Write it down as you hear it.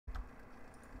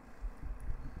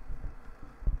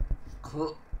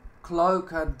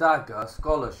cloak and dagger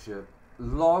scholarship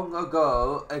long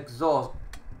ago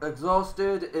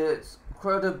exhausted its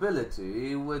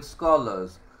credibility with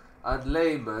scholars and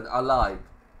laymen alike.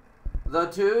 The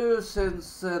two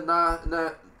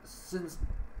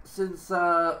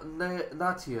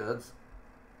Cincinnatians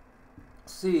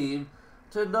seem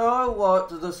to know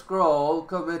what the Scroll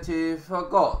Committee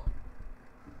forgot,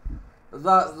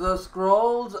 that the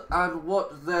scrolls and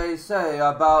what they say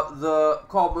about the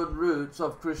common roots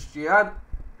of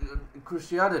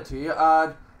Christianity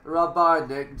and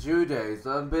Rabbinic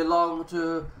Judaism belong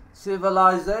to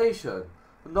civilization,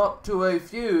 not to a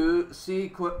few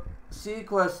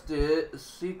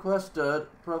sequestered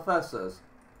professors.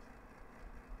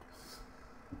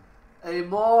 A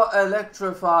more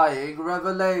electrifying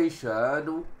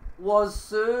revelation was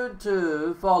soon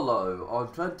to follow. On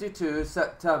 22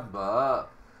 September,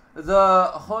 the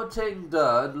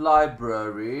Huntington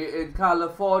Library in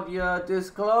California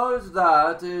disclosed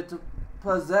that it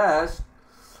possessed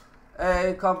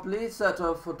a complete set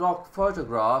of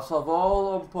photographs of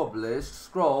all unpublished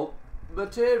scroll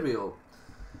material.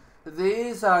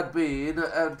 These had been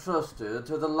entrusted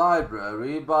to the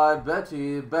library by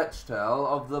Betty Bechtel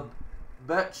of the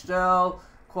Bechtel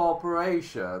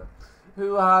Corporation,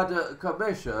 who had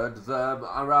commissioned them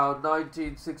around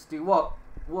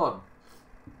 1961.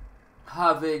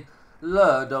 Having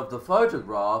learned of the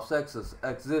photographs'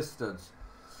 existence,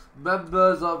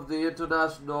 members of the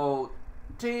international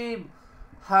team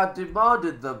had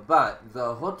demanded them back.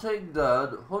 The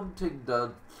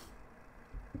Huntington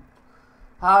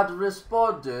had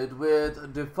responded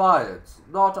with defiance.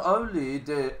 Not only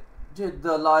did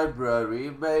the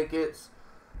library make its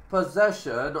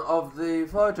possession of the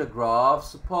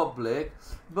photographs public,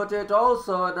 but it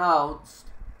also announced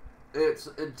its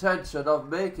intention of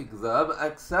making them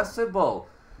accessible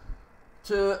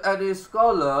to any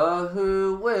scholar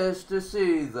who wished to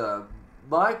see them.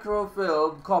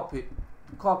 Microfilm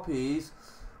copies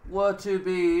were to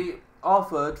be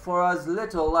offered for as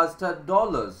little as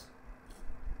 $10.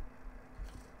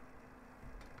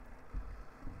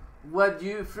 "When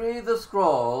you free the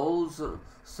scrolls,"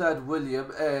 said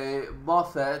William A.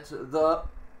 Moffett, the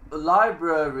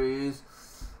library's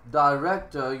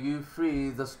director, "you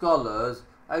free the scholars."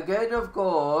 Again, of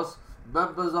course,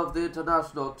 members of the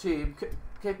international team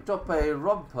kicked up a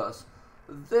rumpus,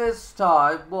 this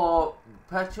time more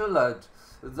petulant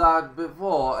than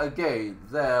before. Again,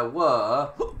 there were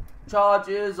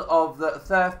charges of the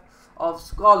theft of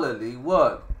scholarly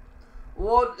work.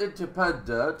 One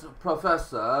independent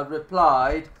professor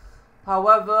replied,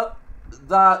 however,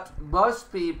 that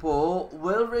most people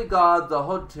will regard the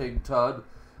Huntington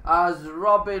as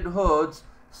Robin Hoods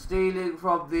stealing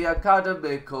from the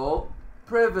academical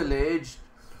privilege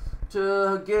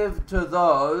to give to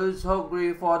those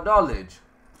hungry for knowledge.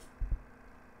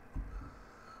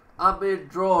 Amid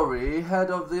Drury,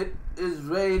 head of the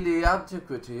Israeli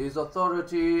Antiquities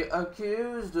Authority,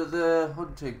 accused the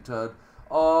Huntington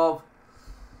of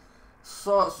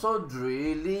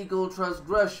sundry legal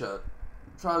transgressions,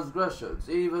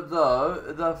 even though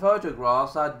the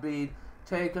photographs had been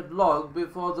taken long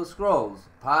before the scrolls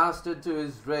passed into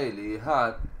Israeli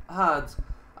hands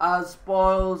as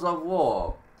spoils of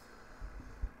war.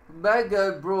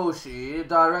 Megan Brochy,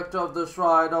 director of the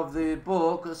Shrine of the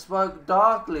Book, spoke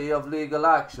darkly of legal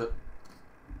action.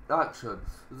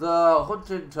 The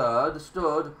Huntington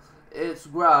stood its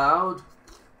ground.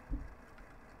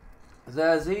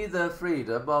 There's either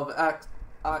freedom of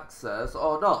access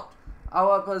or not.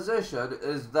 Our position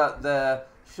is that there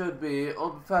should be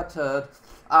unfettered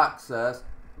access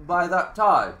by that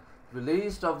time.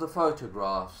 Release of the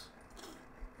photographs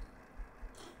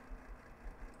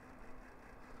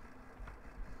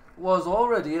was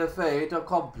already a fait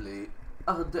accompli,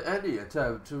 and any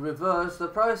attempt to reverse the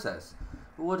process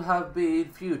would have been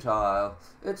futile.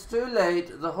 It's too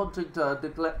late, the Huntington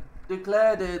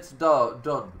declared it's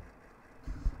done.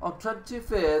 On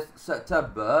 25th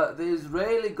September, the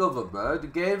Israeli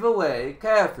government gave away,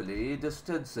 carefully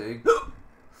distancing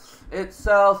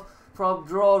itself from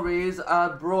Drury's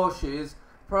and Brochy's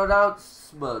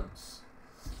pronouncements.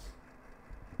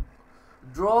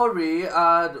 Drury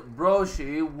and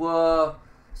Brochy were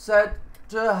said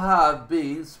to have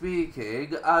been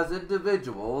speaking as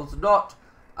individuals, not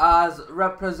as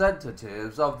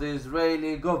representatives of the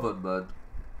Israeli government.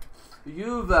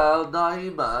 Yuval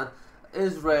Naiman,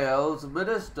 Israel's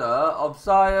Minister of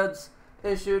Science,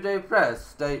 issued a press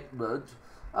statement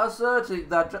asserting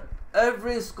that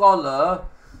every scholar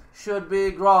should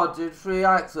be granted free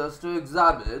access to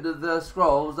examine the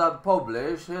scrolls and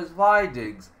publish his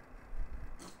findings.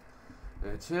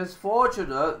 It is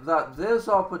fortunate that this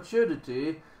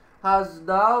opportunity has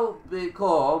now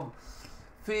become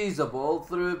feasible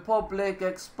through public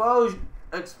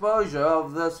exposure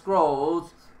of the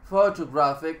scroll's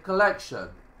photographic collection.